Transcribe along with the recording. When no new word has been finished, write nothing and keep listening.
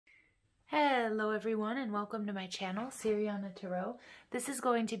Hello everyone and welcome to my channel, Siriana Tarot. This is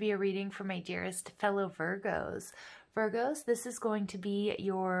going to be a reading for my dearest fellow Virgos. Virgos, this is going to be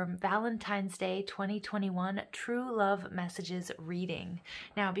your Valentine's Day 2021 True Love Messages reading.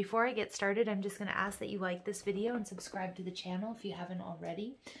 Now, before I get started, I'm just going to ask that you like this video and subscribe to the channel if you haven't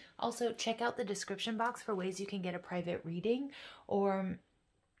already. Also, check out the description box for ways you can get a private reading, or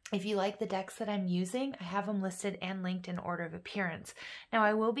if you like the decks that I'm using, I have them listed and linked in order of appearance. Now,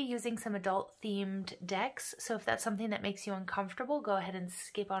 I will be using some adult-themed decks, so if that's something that makes you uncomfortable, go ahead and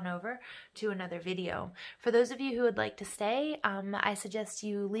skip on over to another video. For those of you who would like to stay, I suggest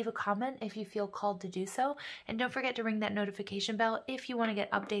you leave a comment if you feel called to do so, and don't forget to ring that notification bell if you want to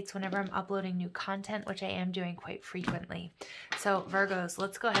get updates whenever I'm uploading new content, which I am doing quite frequently. So, Virgos,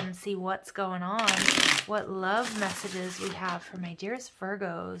 let's go ahead and see what's going on, what love messages we have for my dearest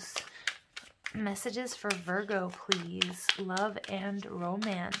Virgos. Messages for Virgo, please. Love and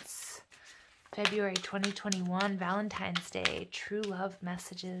romance. February 2021, Valentine's Day. True love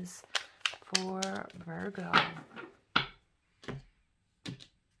messages for Virgo.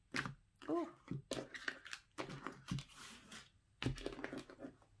 Ooh.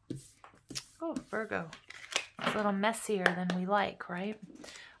 Oh, Virgo. It's a little messier than we like, right?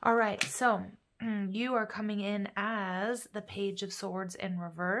 All right, so you are coming in as the Page of Swords in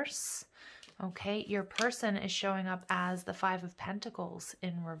reverse. Okay, your person is showing up as the Five of Pentacles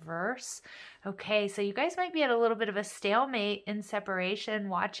in reverse. Okay, so you guys might be at a little bit of a stalemate in separation,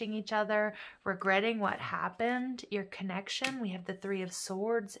 watching each other, regretting what happened. Your connection, we have the Three of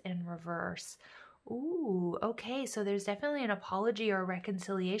Swords in reverse. Ooh, okay, so there's definitely an apology or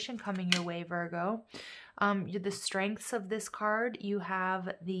reconciliation coming your way, Virgo. The strengths of this card, you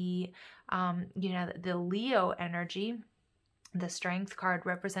have the, the Leo energy. The Strength card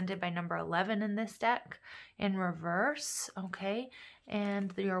represented by number 11 in this deck in reverse, okay?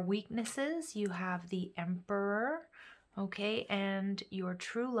 And your weaknesses, you have the Emperor, okay? And your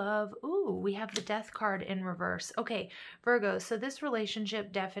true love, ooh, we have the Death card in reverse. Okay, Virgo, so this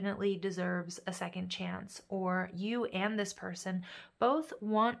relationship definitely deserves a second chance, or you and this person both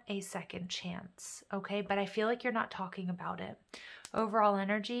want a second chance, okay? But I feel like you're not talking about it. Overall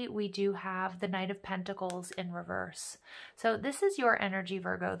energy, we do have the Knight of Pentacles in reverse. So this is your energy,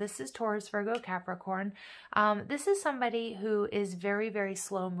 Virgo. This is Taurus, Virgo, Capricorn. This is somebody who is very, very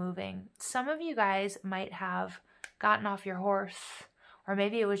slow moving. Some of you guys might have gotten off your horse, or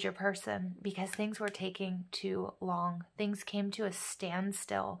maybe it was your person, because things were taking too long. Things came to a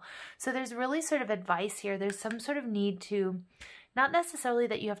standstill. So there's really sort of advice here. There's some sort of need to, not necessarily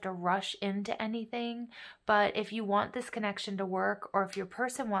that you have to rush into anything, but if you want this connection to work, or if your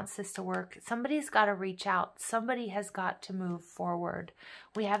person wants this to work, somebody's got to reach out. Somebody has got to move forward.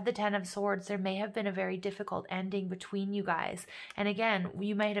 We have the Ten of Swords. There may have been a very difficult ending between you guys. And again,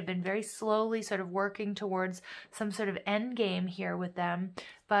 you might have been very slowly sort of working towards some sort of end game here with them,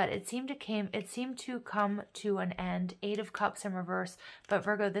 but it seemed to come to an end. Eight of Cups in reverse. But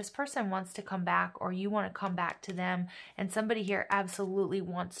Virgo, this person wants to come back, or you want to come back to them, and somebody here absolutely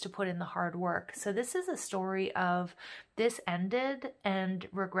wants to put in the hard work. So this is a story of this ended and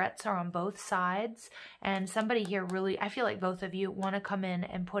regrets are on both sides, and somebody here really, I feel like both of you want to come in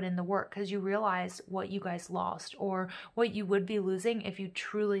and put in the work because you realize what you guys lost, or what you would be losing if you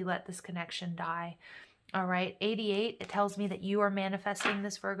truly let this connection die. All right, 88, it tells me that you are manifesting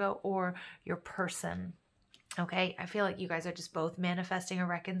this, Virgo, or your person. Okay, I feel like you guys are just both manifesting a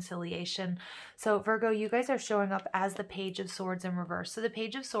reconciliation. So Virgo, you guys are showing up as the Page of Swords in reverse. So the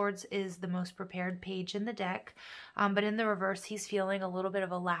Page of Swords is the most prepared page in the deck, but in the reverse, he's feeling a little bit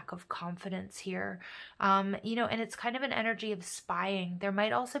of a lack of confidence here. And it's kind of an energy of spying. There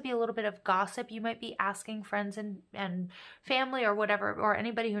might also be a little bit of gossip. You might be asking friends and family or whatever, or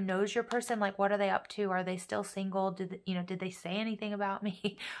anybody who knows your person, like, what are they up to? Are they still single? Did they say anything about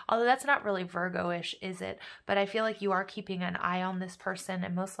me? Although that's not really Virgo-ish, is it? But I feel like you are keeping an eye on this person,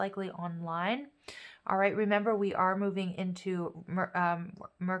 and most likely online. All right, remember we are moving into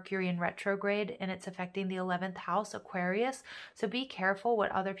Mercury in retrograde, and it's affecting the 11th house, Aquarius. So be careful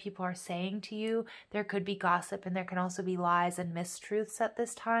what other people are saying to you. There could be gossip, and there can also be lies and mistruths at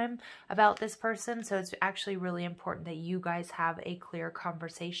this time about this person. So it's actually really important that you guys have a clear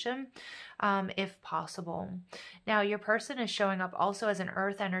conversation, if possible. Now, your person is showing up also as an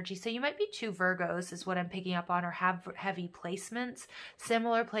earth energy. So you might be two Virgos is what I'm picking up on, or have heavy placements,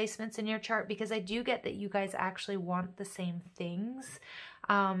 similar placements in your chart, because I do get that you guys actually want the same things.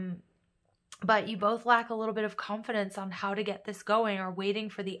 but you both lack a little bit of confidence on how to get this going, or waiting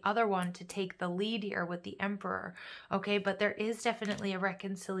for the other one to take the lead here with the Emperor. Okay, but there is definitely a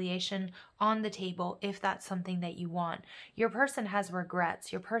reconciliation on the table if that's something that you want. Your person has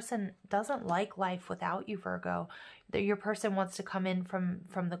regrets. Your person doesn't like life without you, Virgo. Your person wants to come in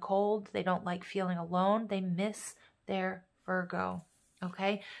from the cold. They don't like feeling alone. They miss their Virgo.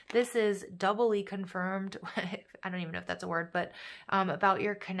 Okay, this is doubly confirmed. I don't even know if that's a word, but about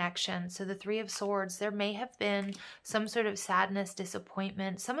your connection. So the Three of Swords, there may have been some sort of sadness,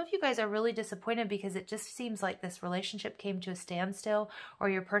 disappointment. Some of you guys are really disappointed because it just seems like this relationship came to a standstill, or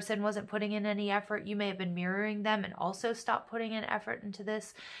your person wasn't putting in any effort. You may have been mirroring them and also stopped putting in effort into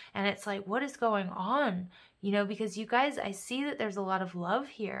this. And it's like, what is going on? You know, because you guys, I see that there's a lot of love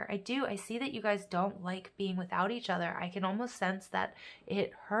here. I do. I see that you guys don't like being without each other. I can almost sense that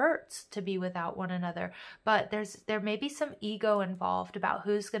it hurts to be without one another. But there may be some ego involved about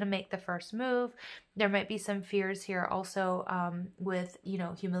who's going to make the first move. There might be some fears here also with, you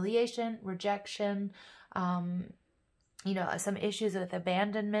know, humiliation, rejection, you know, some issues with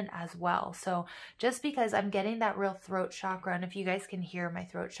abandonment as well. So just because I'm getting that real throat chakra, and if you guys can hear, my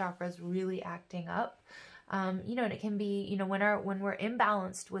throat chakra is really acting up. You know, and it can be, you know, when we're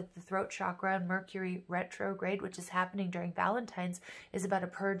imbalanced with the throat chakra, and Mercury retrograde, which is happening during Valentine's, is about a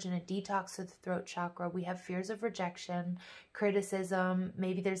purge and a detox of the throat chakra. We have fears of rejection, criticism,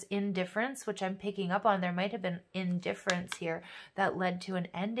 maybe there's indifference, which I'm picking up on. There might have been indifference here that led to an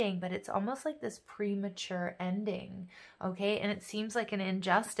ending, but it's almost like this premature ending, okay? And it seems like an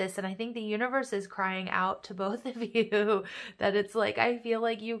injustice, and I think the universe is crying out to both of you that it's like, I feel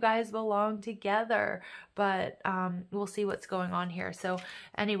like you guys belong together. But we'll see what's going on here. So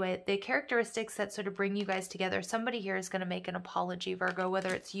anyway, the characteristics that sort of bring you guys together, somebody here is going to make an apology, Virgo,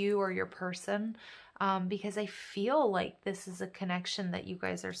 whether it's you or your person, because I feel like this is a connection that you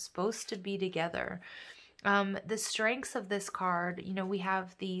guys are supposed to be together. The strengths of this card, you know, we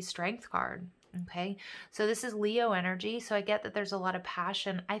have the Strength card. Okay, so this is Leo energy. So I get that there's a lot of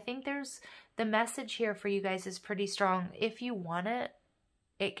passion. I think the message here for you guys is pretty strong. If you want it,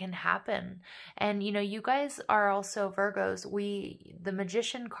 it can happen. And you know, you guys are also Virgos. The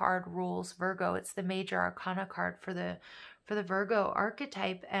Magician card rules Virgo. It's the major arcana card for the Virgo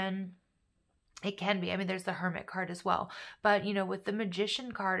archetype, and it can be. I mean, there's the Hermit card as well. But, you know, with the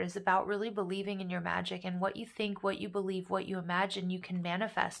Magician card is about really believing in your magic, and what you think, what you believe, what you imagine, you can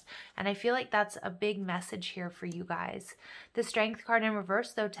manifest. And I feel like that's a big message here for you guys. The Strength card in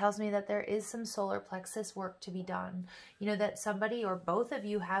reverse, though, tells me that there is some solar plexus work to be done. You know, that somebody or both of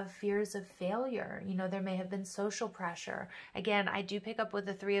you have fears of failure. You know, there may have been social pressure. Again, I do pick up with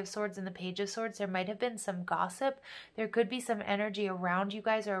the Three of Swords and the Page of Swords. There might have been some gossip. There could be some energy around you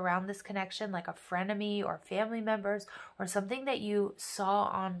guys or around this connection, like a frenemy or family members or something that you saw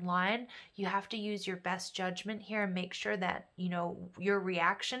online. You have to use your best judgment here and make sure that, you know, your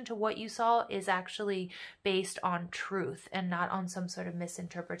reaction to what you saw is actually based on truth and not on some sort of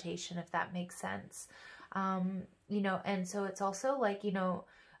misinterpretation, if that makes sense. You know, and so it's also like, you know,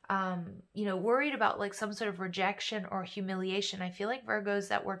 worried about like some sort of rejection or humiliation. I feel like Virgos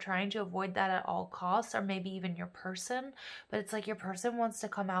that we're trying to avoid that at all costs, or maybe even your person, but it's like your person wants to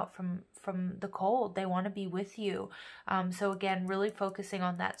come out from the cold. They want to be with you. So again, really focusing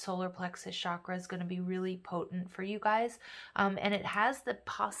on that solar plexus chakra is going to be really potent for you guys. And it has the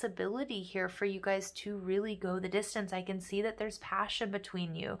possibility here for you guys to really go the distance. I can see that there's passion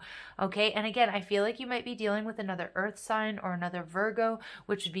between you. Okay. And again, I feel like you might be dealing with another earth sign or another Virgo,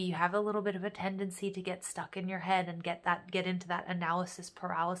 which would be you have a little bit of a tendency to get stuck in your head and get into that analysis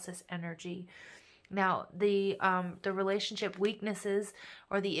paralysis energy. Now, the relationship weaknesses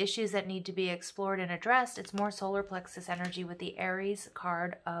or the issues that need to be explored and addressed, it's more solar plexus energy with the Aries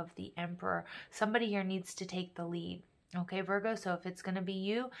card of the Emperor. Somebody here needs to take the lead. Okay, Virgo, so if it's going to be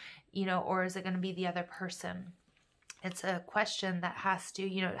you, you know, or is it going to be the other person? It's a question that has to,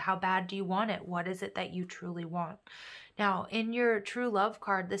 you know, how bad do you want it? What is it that you truly want? Now, in your true love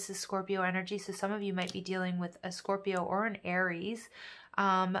card, this is Scorpio energy. So some of you might be dealing with a Scorpio or an Aries,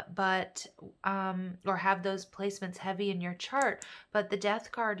 or have those placements heavy in your chart. But the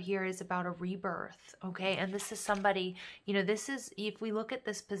Death card here is about a rebirth, okay? And this is somebody, you know, this is, if we look at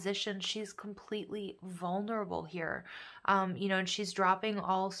this position, she's completely vulnerable here. You know, and she's dropping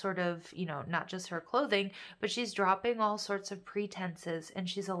all sort of, you know, not just her clothing, but she's dropping all sorts of pretenses, and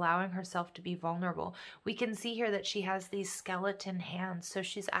she's allowing herself to be vulnerable. We can see here that she has these skeleton hands, so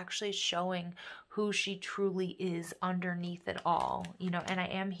she's actually showing who she truly is underneath it all, you know. And I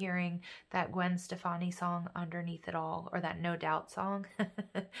am hearing that Gwen Stefani song, Underneath It All, or that No Doubt song. song?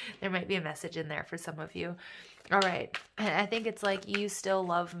 There might be a message in there for some of you. All right. I think it's like, you still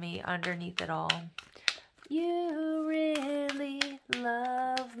love me underneath it all. You really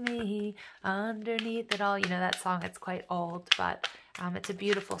love me underneath it all. You know that song, it's quite old, but it's a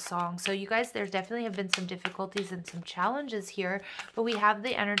beautiful song. So you guys, there definitely have been some difficulties and some challenges here, but we have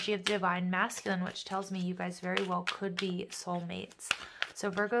the energy of divine masculine, which tells me you guys very well could be soulmates. So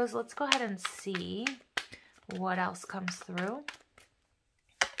Virgos, let's go ahead and see what else comes through.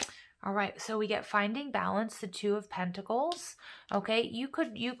 All right, so we get finding balance, the Two of Pentacles. Okay, you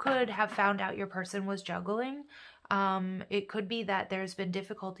could have found out your person was juggling. It could be that there's been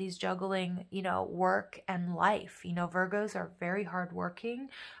difficulties juggling, you know, work and life. You know, Virgos are very hardworking.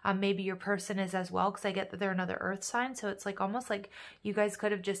 Maybe your person is as well, because I get that they're another earth sign. So it's like almost like you guys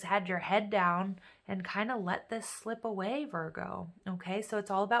could have just had your head down and kind of let this slip away, Virgo. Okay, so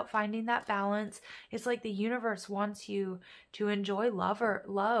it's all about finding that balance. It's like the universe wants you to enjoy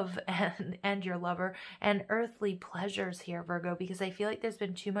love and your lover and earthly pleasures here, Virgo, because I feel like there's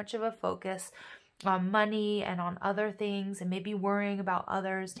been too much of a focus on money and on other things and maybe worrying about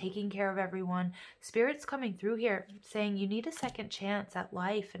others, taking care of everyone. Spirit's coming through here saying you need a second chance at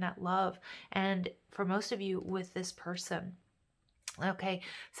life and at love, and for most of you with this person. Okay,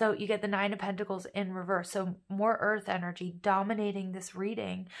 so you get the Nine of Pentacles in reverse. So more earth energy dominating this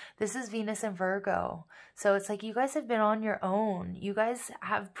reading. This is Venus and Virgo. So it's like you guys have been on your own. You guys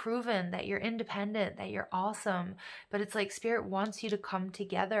have proven that you're independent, that you're awesome. But it's like Spirit wants you to come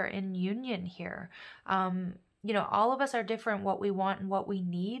together in union here. You know, all of us are different, what we want and what we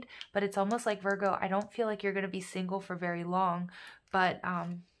need. But it's almost like, Virgo, I don't feel like you're going to be single for very long. But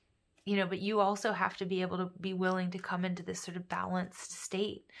you know, but you also have to be able to be willing to come into this sort of balanced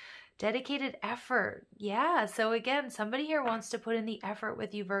state. Dedicated effort. Yeah. So again, somebody here wants to put in the effort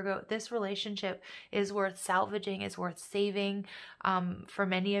with you, Virgo. This relationship is worth salvaging, is worth saving. For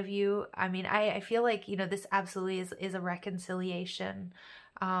many of you, I mean, I feel like, you know, this absolutely is a reconciliation.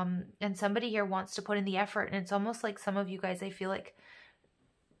 And somebody here wants to put in the effort. And it's almost like some of you guys, I feel like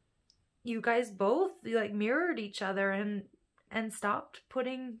you guys both like mirrored each other and stopped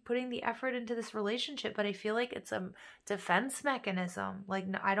putting the effort into this relationship. But I feel like it's a defense mechanism. Like,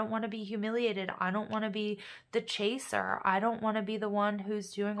 I don't want to be humiliated. I don't want to be the chaser. I don't want to be the one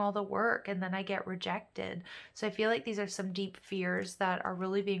who's doing all the work and then I get rejected. So I feel like these are some deep fears that are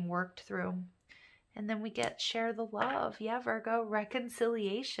really being worked through. And then we get share the love. Yeah, Virgo,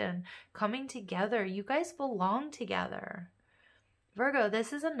 reconciliation, coming together. You guys belong together. Virgo,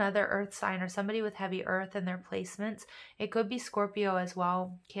 this is another earth sign or somebody with heavy earth in their placements. It could be Scorpio as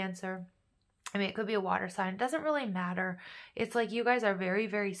well, Cancer. I mean, it could be a water sign. It doesn't really matter. It's like you guys are very,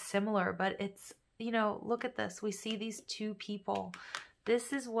 very similar, but it's, you know, look at this. We see these two people.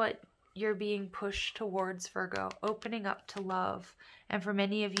 This is what you're being pushed towards, Virgo, opening up to love. And for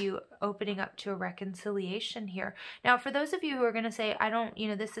many of you, opening up to a reconciliation here. Now, for those of you who are going to say, I don't, you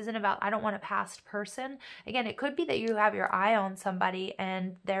know, this isn't about, I don't want a past person. Again, it could be that you have your eye on somebody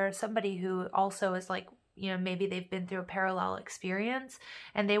and there's somebody who also is like, you know, maybe they've been through a parallel experience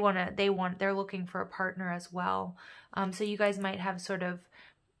and they're looking for a partner as well. So you guys might have sort of,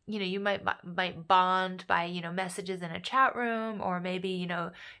 you know, you might bond by, you know, messages in a chat room, or maybe, you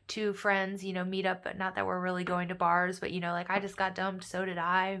know, two friends, you know, meet up, but not that we're really going to bars, but, you know, like I just got dumped, so did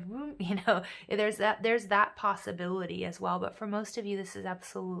I, you know, there's that possibility as well. But for most of you, this is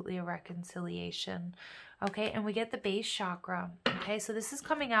absolutely a reconciliation. Okay, and we get the base chakra. Okay, so this is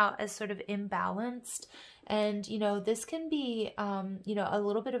coming out as sort of imbalanced. And, you know, this can be, you know, a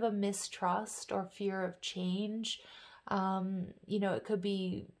little bit of a mistrust or fear of change. You know, it could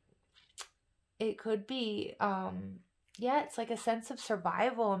be, yeah, it's like a sense of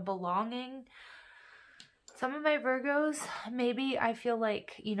survival and belonging. Some of my Virgos, maybe I feel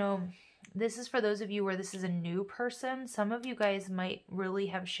like, you know, this is for those of you where this is a new person. Some of you guys might really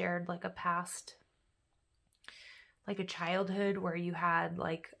have shared like a past, like a childhood where you had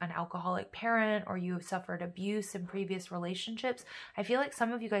like an alcoholic parent, or you have suffered abuse in previous relationships. I feel like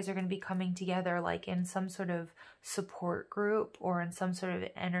some of you guys are going to be coming together like in some sort of support group or in some sort of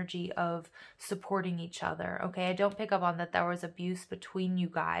energy of supporting each other. Okay, I don't pick up on that there was abuse between you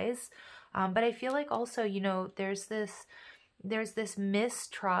guys. But I feel like also, you know, there's this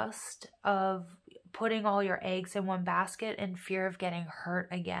mistrust of putting all your eggs in one basket and fear of getting hurt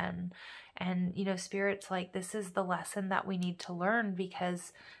again. And, you know, Spirit's like, this is the lesson that we need to learn,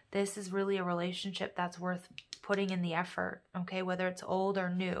 because this is really a relationship that's worth putting in the effort, okay, whether it's old or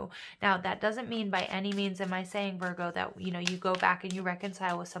new. Now, that doesn't mean by any means am I saying, Virgo, that, you know, you go back and you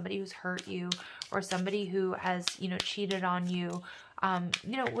reconcile with somebody who's hurt you or somebody who has, you know, cheated on you.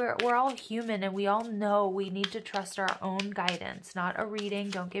 You know, we're all human, and we all know we need to trust our own guidance, not a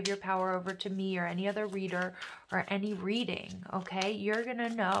reading. Don't give your power over to me or any other reader or any reading, okay? You're going to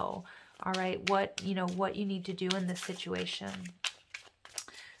know, all right, what you need to do in this situation.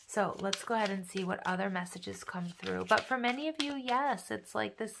 So let's go ahead and see what other messages come through. But for many of you, yes, it's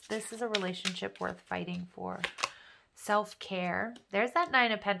like this is a relationship worth fighting for. Self-care. There's that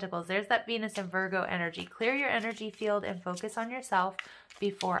Nine of Pentacles. There's that Venus and Virgo energy. Clear your energy field and focus on yourself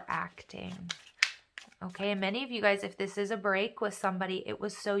before acting. Okay, and many of you guys, if this is a break with somebody, it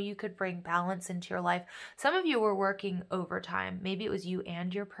was so you could bring balance into your life. Some of you were working overtime. Maybe it was you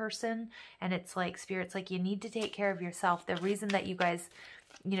and your person, and it's like, Spirit's like, you need to take care of yourself. The reason that you guys,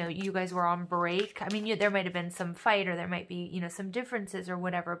 you guys were on break, I mean, there might have been some fight, or there might be, some differences or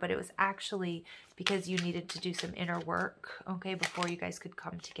whatever, but it was actually because you needed to do some inner work, okay, before you guys could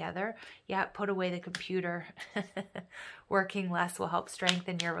come together. Yeah, put away the computer. Working less will help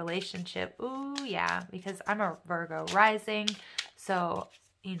strengthen your relationship. Ooh, yeah, because I'm a Virgo rising, so,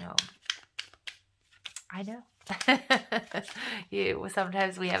 I know.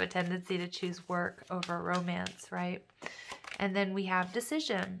 Sometimes we have a tendency to choose work over romance, right? And then we have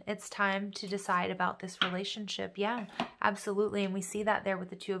decision. It's time to decide about this relationship. Yeah, absolutely. And we see that there with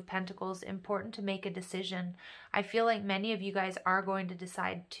the Two of Pentacles. Important to make a decision. I feel like many of you guys are going to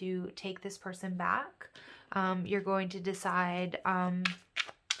decide to take this person back. You're going to decide,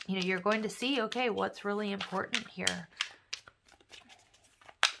 you're going to see, okay, what's really important here.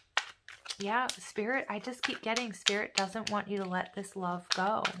 Yeah, Spirit, I just keep getting Spirit doesn't want you to let this love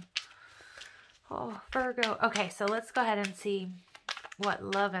go. Oh, Virgo. Okay, so let's go ahead and see what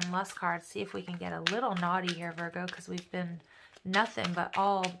love and lust cards. See if we can get a little naughty here, Virgo, because we've been nothing but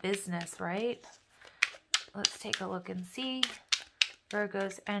all business, right? Let's take a look and see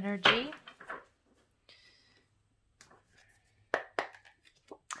Virgo's energy.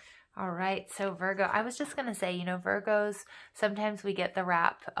 All right, so Virgo, I was just going to say, Virgos, sometimes we get the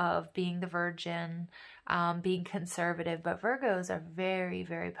rap of being the virgin, being conservative, but Virgos are very,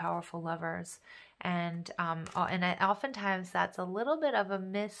 very powerful lovers. And oftentimes that's a little bit of a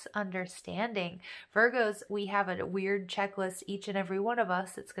misunderstanding. Virgos, we have a weird checklist, each and every one of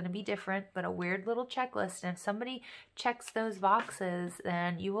us. It's going to be different, but a weird little checklist. And if somebody checks those boxes,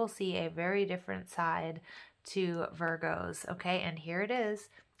 then you will see a very different side to Virgos. Okay, and here it is.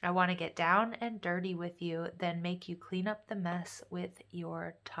 I want to get down and dirty with you, then make you clean up the mess with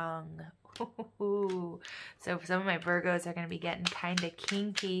your tongue. Ooh. So some of my Virgos are going to be getting kind of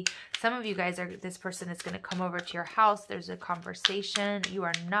kinky. Some of you guys this person is going to come over to your house. There's a conversation. You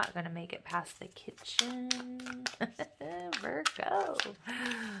are not going to make it past the kitchen. Virgo.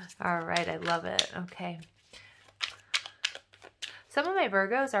 All right. I love it. Okay. Some of my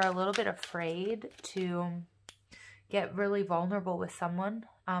Virgos are a little bit afraid to get really vulnerable with someone.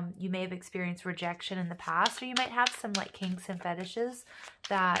 You may have experienced rejection in the past, or you might have some like kinks and fetishes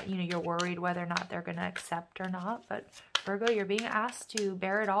that, you're worried whether or not they're going to accept or not. But Virgo, you're being asked to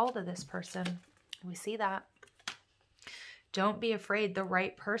bear it all to this person. We see that. Don't be afraid. The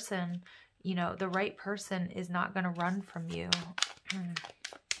right person, the right person is not going to run from you.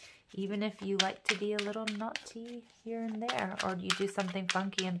 Even if you like to be a little naughty here and there, or you do something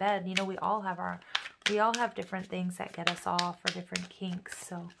funky in bed, we all have different things that get us off, or different kinks.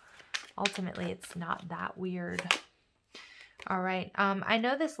 So ultimately, it's not that weird. All right. I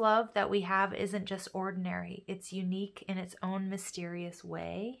know this love that we have isn't just ordinary. It's unique in its own mysterious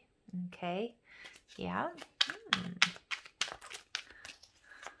way. Okay. Yeah.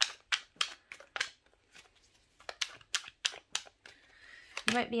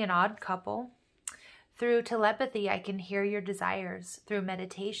 You might be an odd couple. Through telepathy, I can hear your desires. Through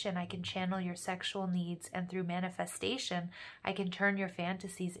meditation, I can channel your sexual needs. And through manifestation, I can turn your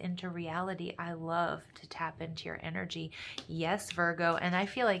fantasies into reality. I love to tap into your energy. Yes, Virgo. And I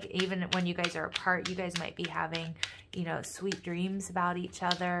feel like even when you guys are apart, you guys might be having, sweet dreams about each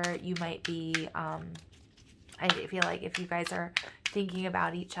other. You might be, I feel like if you guys are thinking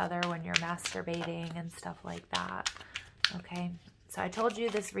about each other when you're masturbating and stuff like that. Okay. So I told you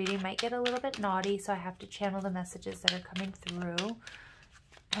this reading might get a little bit naughty, so I have to channel the messages that are coming through.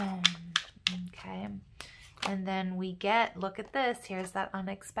 Okay. And then we get, look at this, here's that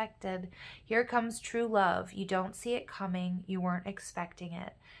unexpected. Here comes true love. You don't see it coming. You weren't expecting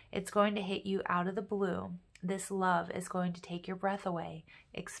it. It's going to hit you out of the blue. This love is going to take your breath away.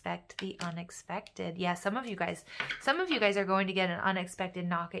 Expect the unexpected. Yeah, some of you guys are going to get an unexpected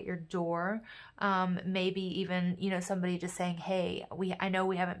knock at your door. Maybe even, somebody just saying, hey, I know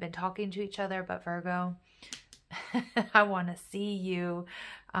we haven't been talking to each other, but Virgo, I want to see you.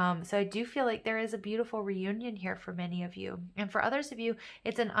 So I do feel like there is a beautiful reunion here for many of you. And for others of you,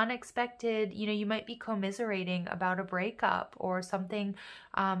 it's an unexpected, you might be commiserating about a breakup or something,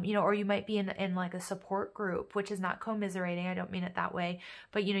 or you might be in like a support group, which is not commiserating. I don't mean it that way,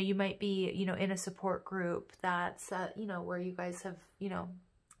 but, you might be, in a support group that's, where you guys have,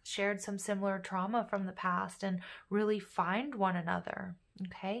 shared some similar trauma from the past and really find one another.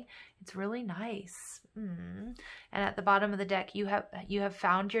 Okay, it's really nice. And at the bottom of the deck, you have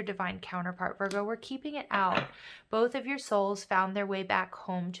found your divine counterpart, Virgo. We're keeping it out. Both of your souls found their way back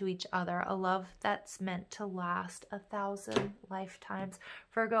home to each other. A love that's meant to last 1,000 lifetimes.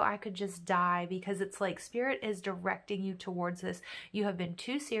 Virgo, I could just die, because it's like Spirit is directing you towards this. You have been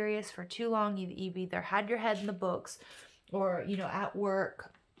too serious for too long. You've either had your head in the books or, at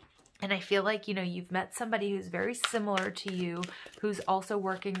work. And I feel like, you've met somebody who's very similar to you, who's also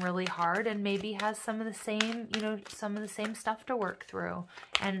working really hard and maybe has some of the same, stuff to work through.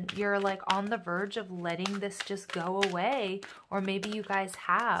 And you're like on the verge of letting this just go away. Or maybe you guys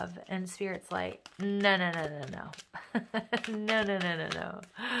have, and Spirit's like, no. No.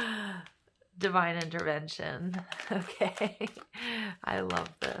 Divine intervention. Okay. I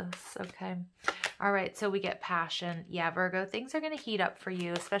love this. Okay. All right. So we get passion. Yeah, Virgo, things are going to heat up for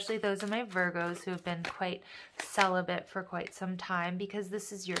you, especially those of my Virgos who have been quite celibate for quite some time, because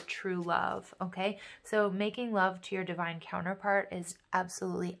this is your true love. Okay. So making love to your divine counterpart is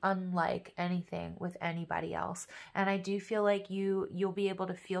absolutely unlike anything with anybody else. And I do feel like you'll be able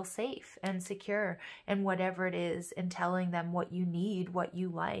to feel safe and secure in whatever it is, and telling them what you need, what you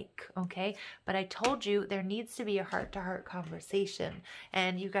like. Okay. But I told you there needs to be a heart-to-heart conversation,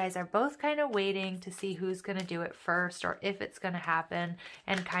 and you guys are both kind of waiting to see who's going to do it first, or if it's going to happen,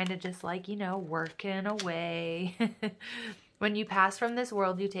 and kind of just like, working away. When you pass from this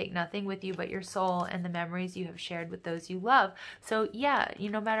world, you take nothing with you but your soul and the memories you have shared with those you love. So yeah,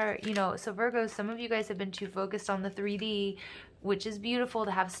 no matter, so Virgo, some of you guys have been too focused on the 3D, which is beautiful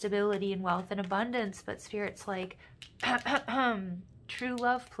to have stability and wealth and abundance, but Spirit's like, true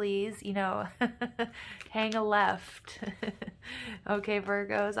love, please, hang a left. Okay,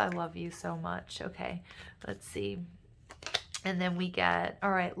 Virgos, I love you so much. Okay, let's see. And then we get,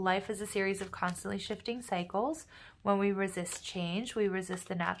 all right, life is a series of constantly shifting cycles. When we resist change, we resist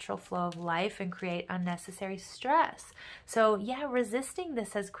the natural flow of life and create unnecessary stress. So yeah, resisting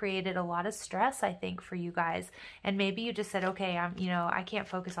this has created a lot of stress, I think, for you guys. And maybe you just said, okay, I can't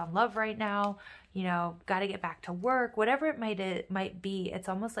focus on love right now. Got to get back to work, whatever it might be. It's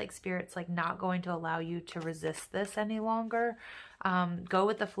almost like Spirit's like not going to allow you to resist this any longer. Go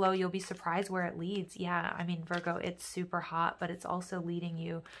with the flow. You'll be surprised where it leads. Yeah, I mean, Virgo, it's super hot, but it's also leading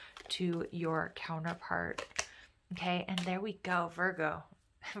you to your counterpart. Okay, and there we go, Virgo.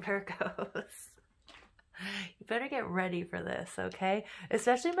 Virgos. You better get ready for this, okay?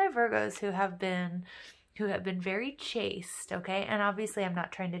 Especially my Virgos who have been very chaste, okay? And obviously I'm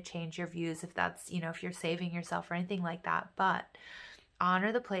not trying to change your views if that's, if you're saving yourself or anything like that, but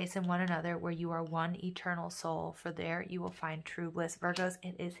honor the place in one another where you are one eternal soul, for there you will find true bliss. Virgos,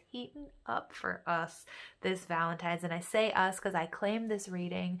 it is heating up for us this Valentine's, and I say us because I claim this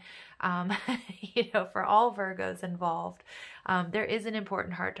reading, for all Virgos involved. There is an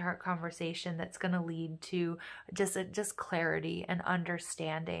important heart-to-heart conversation that's going to lead to just clarity and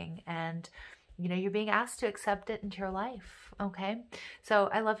understanding, and you're being asked to accept it into your life. Okay, so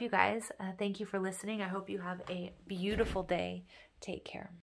I love you guys. Thank you for listening. I hope you have a beautiful day. Take care.